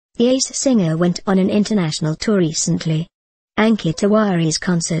The ace singer went on an international tour recently. Ankit Tiwari's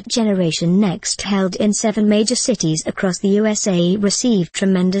concert Generation Next, held in 7 major cities across the USA, received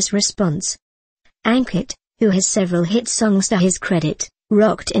tremendous response. Ankit, who has several hit songs to his credit,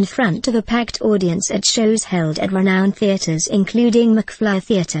 rocked in front of a packed audience at shows held at renowned theaters including McFly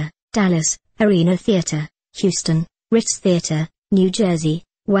Theater, Dallas, Arena Theater, Houston, Ritz Theater, New Jersey,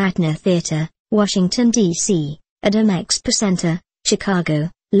 Wagner Theater, Washington, D.C., Adam Expo Center, Chicago,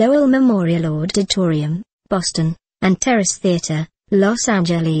 Lowell Memorial Auditorium, Boston, and Terrace Theater, Los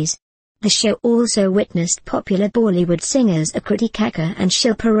Angeles. The show also witnessed popular Bollywood singers Akriti Kakkar and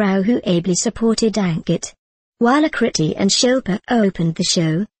Shilpa Rao, who ably supported Ankit. While Akriti and Shilpa opened the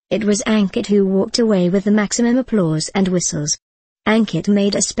show, it was Ankit who walked away with the maximum applause and whistles. Ankit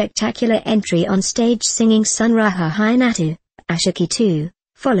made a spectacular entry on stage singing Sun Raha Hai Natu, Ashiki 2,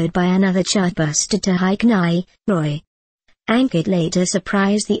 followed by another chartbuster to Hai Knai, Roy. Ankit later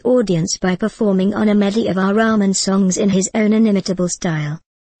surprised the audience by performing on a medley of R. Rahman songs in his own inimitable style.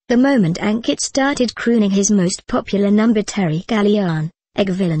 The moment Ankit started crooning his most popular number Terry Kalyan, Egg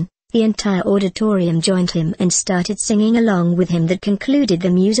Villain, the entire auditorium joined him and started singing along with him. That concluded the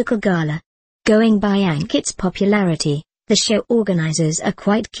musical gala. Going by Ankit's popularity, the show organizers are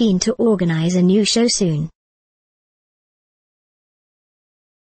quite keen to organize a new show soon.